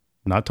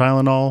 not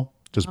Tylenol,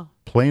 just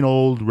plain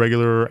old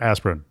regular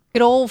aspirin.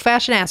 Good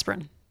old-fashioned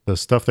aspirin. The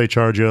stuff they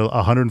charge you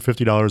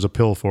 $150 a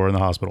pill for in the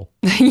hospital.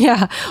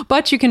 Yeah,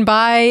 but you can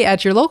buy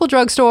at your local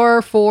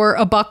drugstore for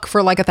 $1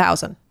 for like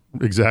 1,000.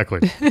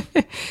 Exactly.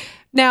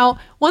 Now,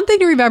 one thing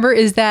to remember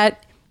is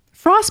that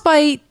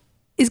frostbite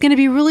is going to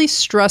be really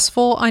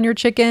stressful on your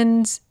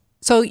chickens.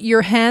 So if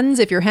your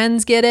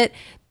hens get it,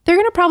 they're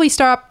going to probably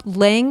stop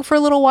laying for a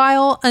little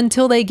while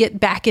until they get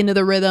back into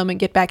the rhythm and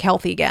get back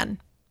healthy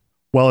again.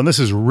 Well, and this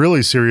is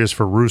really serious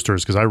for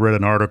roosters, because I read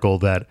an article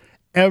that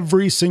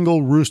every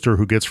single rooster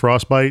who gets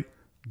frostbite,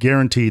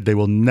 guaranteed they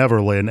will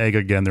never lay an egg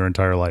again their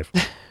entire life.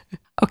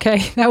 Okay,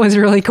 that was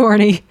really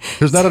corny.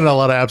 There's not a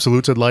lot of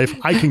absolutes in life.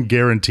 I can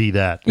guarantee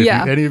that. If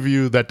any of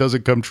you, that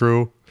doesn't come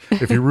true,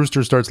 if your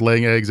rooster starts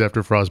laying eggs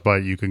after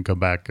frostbite, you can come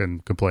back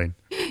and complain.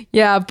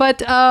 Yeah, but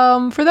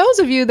for those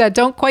of you that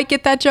don't quite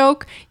get that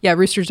joke,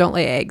 roosters don't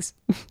lay eggs.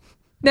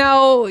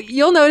 Now,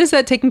 you'll notice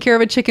that taking care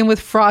of a chicken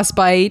with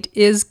frostbite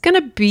is going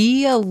to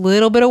be a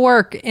little bit of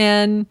work,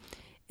 and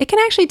it can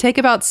actually take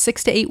about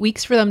 6 to 8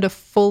 weeks for them to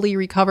fully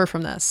recover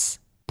from this.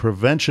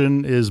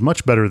 Prevention is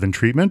much better than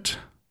treatment.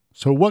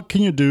 So what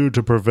can you do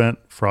to prevent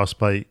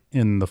frostbite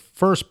in the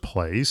first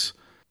place?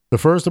 The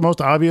first and most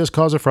obvious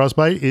cause of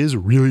frostbite is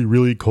really,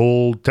 really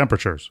cold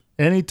temperatures.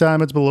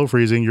 Anytime it's below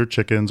freezing, your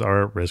chickens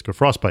are at risk of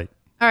frostbite.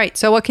 All right,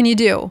 so what can you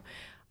do?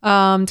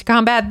 To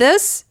combat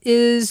this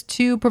is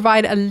to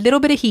provide a little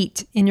bit of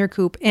heat in your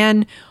coop.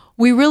 And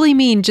we really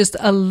mean just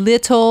a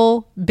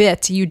little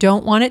bit. You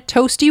don't want it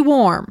toasty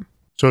warm.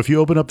 So if you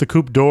open up the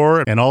coop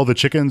door and all the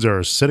chickens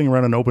are sitting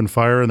around an open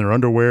fire in their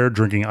underwear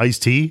drinking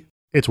iced tea,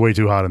 it's way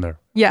too hot in there.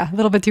 Yeah, a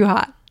little bit too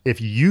hot. If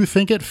you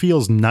think it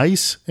feels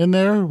nice in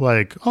there,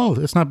 like, oh,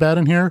 it's not bad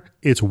in here,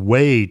 it's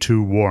way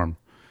too warm.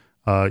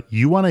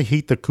 You want to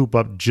heat the coop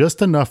up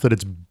just enough that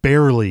it's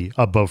barely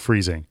above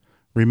freezing.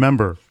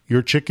 Remember,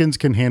 your chickens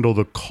can handle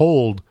the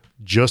cold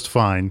just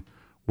fine.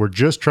 We're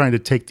just trying to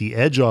take the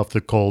edge off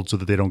the cold so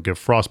that they don't get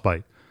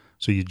frostbite.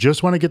 So you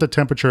just want to get the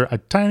temperature a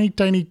tiny,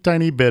 tiny,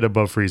 tiny bit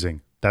above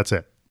freezing. That's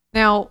it.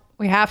 Now,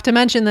 we have to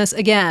mention this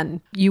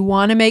again. You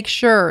want to make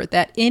sure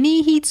that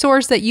any heat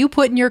source that you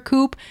put in your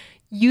coop,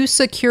 you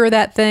secure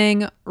that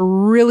thing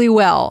really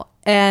well.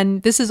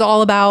 And this is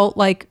all about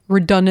like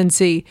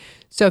redundancy.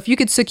 So if you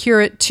could secure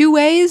it 2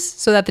 ways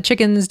so that the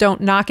chickens don't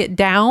knock it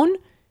down,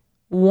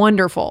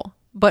 wonderful.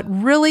 But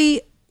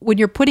really, when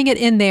you're putting it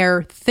in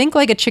there, think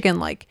like a chicken.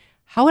 Like,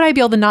 how would I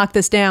be able to knock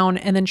this down,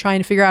 and then try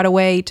and figure out a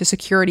way to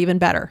secure it even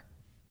better?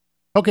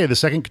 Okay, the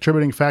second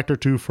contributing factor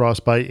to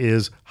frostbite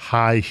is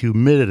high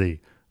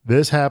humidity.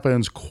 This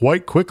happens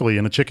quite quickly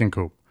in a chicken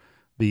coop.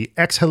 The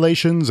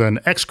exhalations and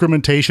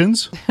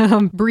excrementations,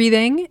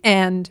 breathing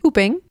and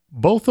pooping,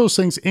 both those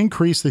things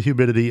increase the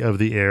humidity of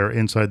the air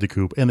inside the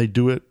coop, and they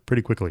do it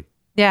pretty quickly.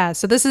 Yeah,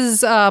 so this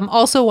is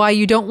also why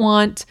you don't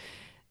want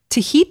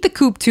to heat the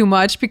coop too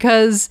much,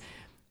 because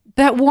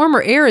that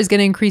warmer air is going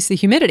to increase the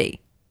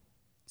humidity.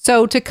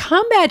 So to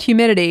combat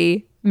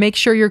humidity, make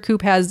sure your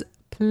coop has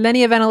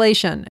plenty of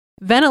ventilation.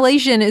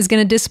 Ventilation is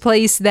going to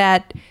displace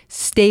that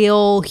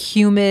stale,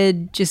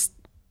 humid, just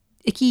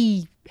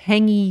icky,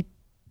 hangy,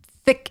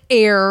 thick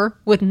air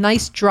with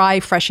nice, dry,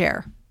 fresh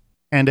air.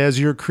 And as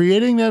you're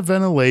creating that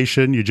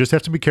ventilation, you just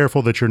have to be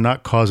careful that you're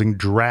not causing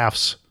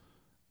drafts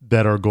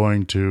that are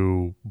going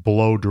to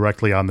blow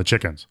directly on the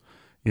chickens.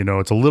 You know,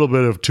 it's a little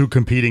bit of two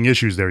competing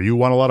issues there. You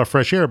want a lot of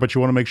fresh air, but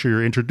you want to make sure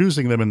you're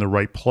introducing them in the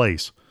right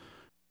place.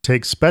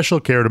 Take special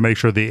care to make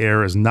sure the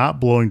air is not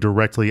blowing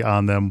directly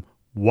on them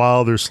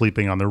while they're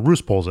sleeping on their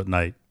roost poles at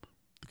night,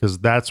 because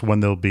that's when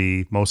they'll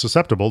be most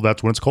susceptible.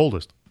 That's when it's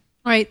coldest.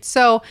 Right.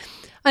 So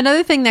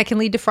another thing that can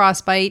lead to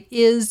frostbite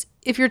is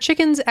if your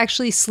chickens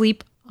actually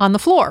sleep on the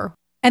floor.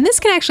 And this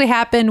can actually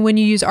happen when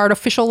you use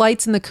artificial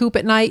lights in the coop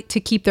at night to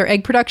keep their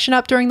egg production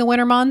up during the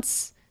winter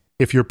months.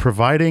 If you're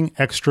providing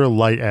extra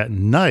light at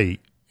night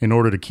in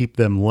order to keep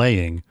them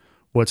laying,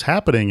 what's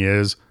happening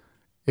is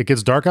it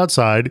gets dark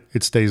outside,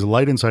 it stays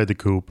light inside the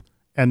coop,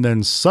 and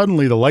then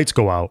suddenly the lights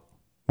go out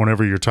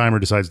whenever your timer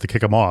decides to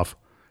kick them off.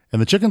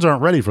 And the chickens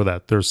aren't ready for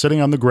that. They're sitting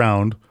on the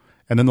ground,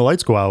 and then the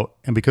lights go out,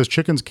 and because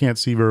chickens can't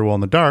see very well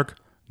in the dark,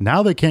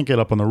 now they can't get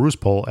up on the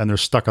roost pole and they're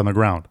stuck on the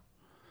ground.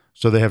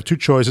 So they have two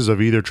choices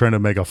of either trying to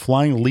make a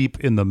flying leap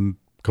in the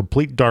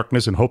complete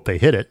darkness and hope they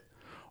hit it,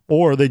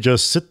 or they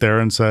just sit there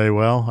and say,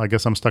 well, I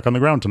guess I'm stuck on the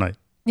ground tonight.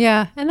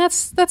 Yeah, and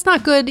that's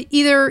not good.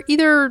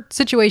 Either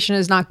situation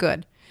is not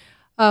good.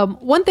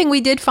 One thing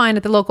we did find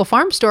at the local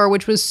farm store,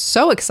 which was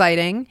so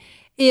exciting,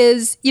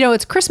 is,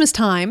 it's Christmas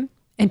time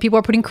and people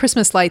are putting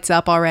Christmas lights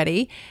up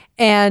already.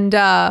 And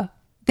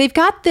they've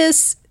got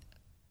this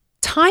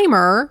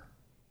timer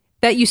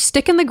that you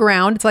stick in the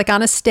ground. It's like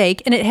on a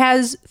stake, and it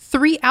has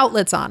 3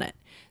 outlets on it.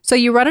 So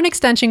you run an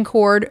extension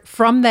cord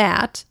from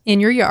that in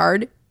your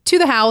yard to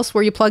the house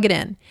where you plug it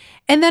in.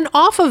 And then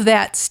off of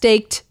that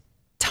staked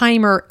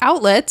timer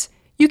outlet,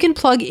 you can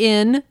plug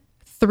in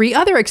 3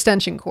 other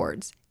extension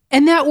cords.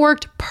 And that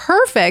worked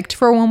perfect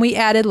for when we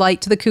added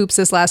light to the coops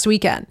this last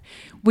weekend.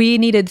 We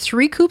needed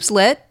 3 coops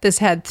lit. This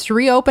had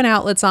 3 open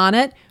outlets on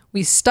it.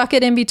 We stuck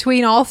it in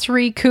between all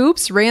 3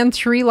 coops, ran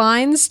 3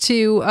 lines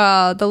to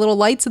the little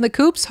lights in the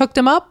coops, hooked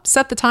them up,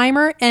 set the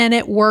timer, and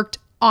it worked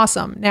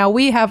awesome. Now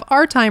we have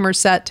our timer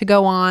set to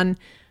go on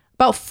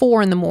about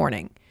 4 in the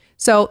morning.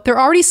 So they're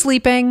already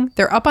sleeping,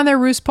 they're up on their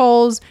roost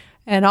poles,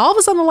 and all of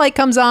a sudden the light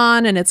comes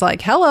on and it's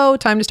like, hello,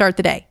 time to start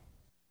the day.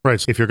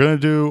 Right. So if you're going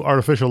to do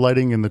artificial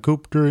lighting in the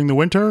coop during the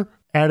winter,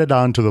 add it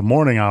on to the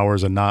morning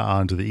hours and not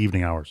on to the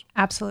evening hours.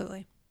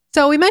 Absolutely.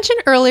 So we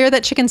mentioned earlier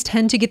that chickens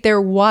tend to get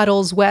their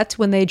wattles wet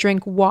when they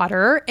drink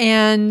water,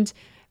 and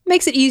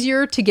makes it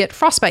easier to get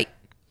frostbite.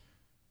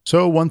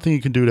 So one thing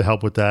you can do to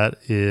help with that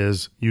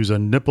is use a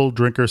nipple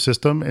drinker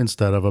system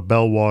instead of a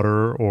bell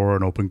water or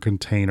an open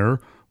container.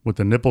 With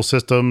the nipple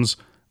systems,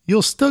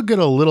 you'll still get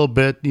a little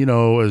bit,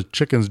 as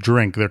chickens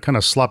drink, they're kind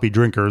of sloppy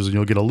drinkers, and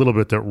you'll get a little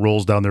bit that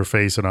rolls down their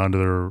face and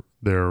onto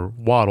their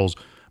wattles.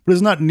 But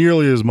it's not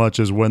nearly as much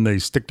as when they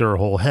stick their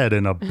whole head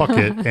in a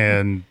bucket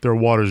and their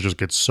waters just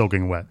get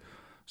soaking wet.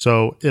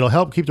 So it'll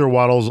help keep their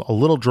wattles a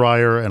little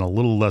drier and a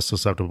little less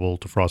susceptible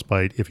to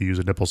frostbite if you use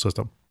a nipple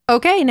system.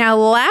 Okay, now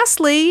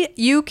lastly,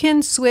 you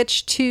can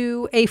switch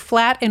to a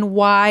flat and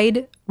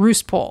wide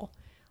roost pole,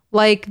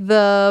 like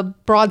the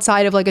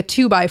broadside of like a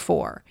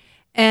 2x4.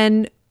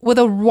 And with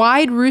a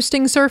wide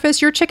roosting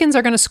surface, your chickens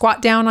are going to squat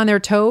down on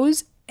their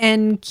toes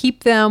and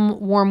keep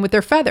them warm with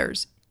their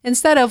feathers,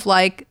 instead of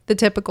like the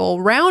typical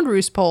round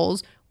roost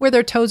poles where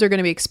their toes are going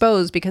to be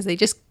exposed because they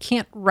just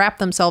can't wrap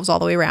themselves all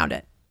the way around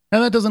it.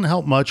 And that doesn't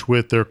help much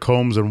with their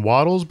combs and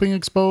wattles being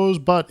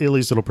exposed, but at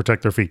least it'll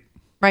protect their feet.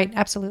 Right,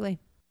 absolutely.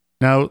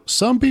 Now,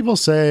 some people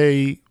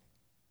say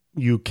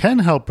you can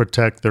help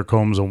protect their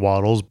combs and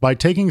wattles by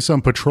taking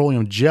some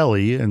petroleum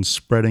jelly and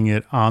spreading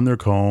it on their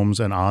combs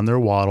and on their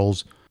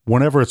wattles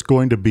whenever it's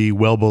going to be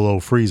well below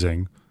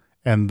freezing,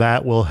 and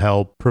that will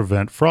help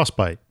prevent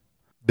frostbite.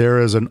 There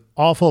is an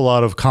awful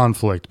lot of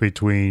conflict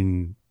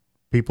between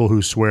people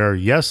who swear,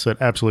 yes, it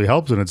absolutely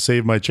helps and it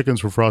saved my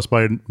chickens from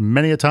frostbite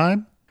many a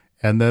time.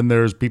 And then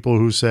there's people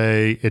who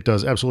say it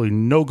does absolutely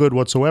no good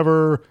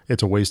whatsoever.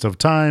 It's a waste of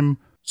time.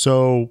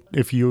 So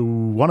if you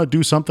want to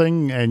do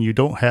something and you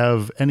don't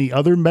have any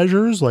other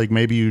measures, like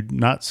maybe you're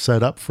not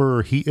set up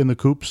for heat in the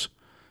coops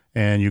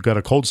and you've got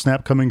a cold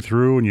snap coming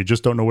through and you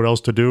just don't know what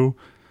else to do,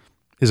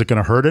 is it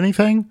going to hurt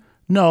anything?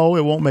 No,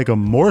 it won't make them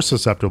more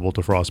susceptible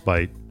to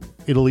frostbite.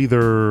 It'll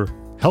either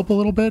help a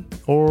little bit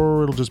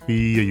or it'll just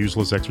be a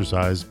useless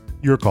exercise.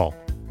 Your call.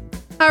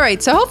 All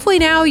right, so hopefully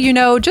now you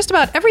know just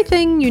about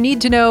everything you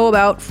need to know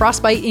about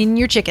frostbite in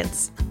your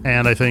chickens.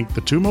 And I think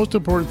the 2 most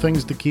important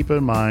things to keep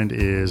in mind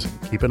is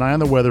keep an eye on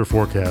the weather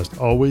forecast.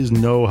 Always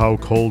know how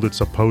cold it's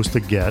supposed to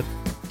get.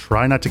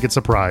 Try not to get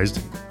surprised.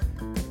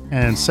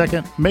 And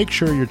second, make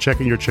sure you're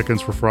checking your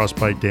chickens for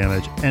frostbite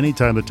damage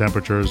anytime the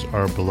temperatures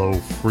are below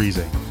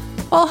freezing.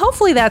 Well,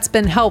 hopefully that's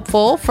been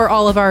helpful for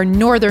all of our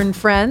northern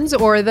friends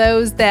or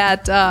those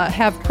that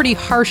have pretty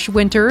harsh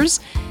winters.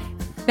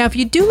 Now, if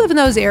you do live in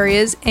those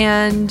areas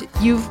and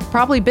you've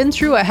probably been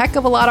through a heck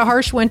of a lot of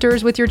harsh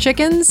winters with your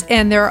chickens,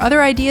 and there are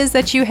other ideas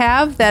that you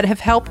have that have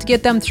helped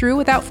get them through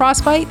without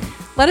frostbite,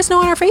 let us know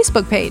on our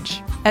Facebook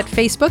page at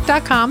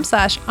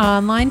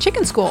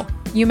facebook.com/onlinechickenschool.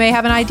 You may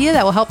have an idea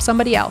that will help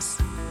somebody else.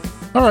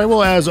 All right,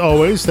 well, as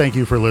always, thank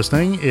you for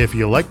listening. If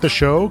you like the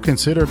show,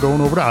 consider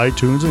going over to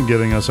iTunes and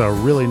giving us a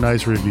really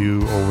nice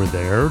review over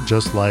there,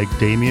 just like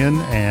Damien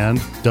and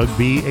Doug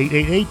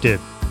B888 did.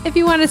 If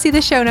you want to see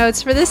the show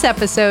notes for this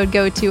episode,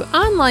 go to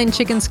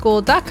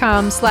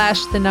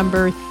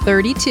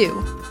onlinechickenschool.com/32.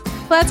 Well,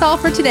 that's all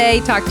for today.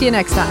 Talk to you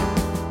next time.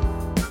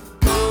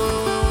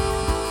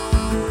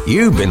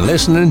 You've been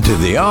listening to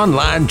the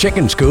Online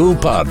Chicken School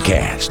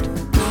podcast.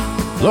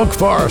 Look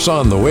for us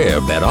on the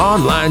web at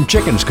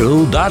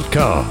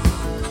onlinechickenschool.com.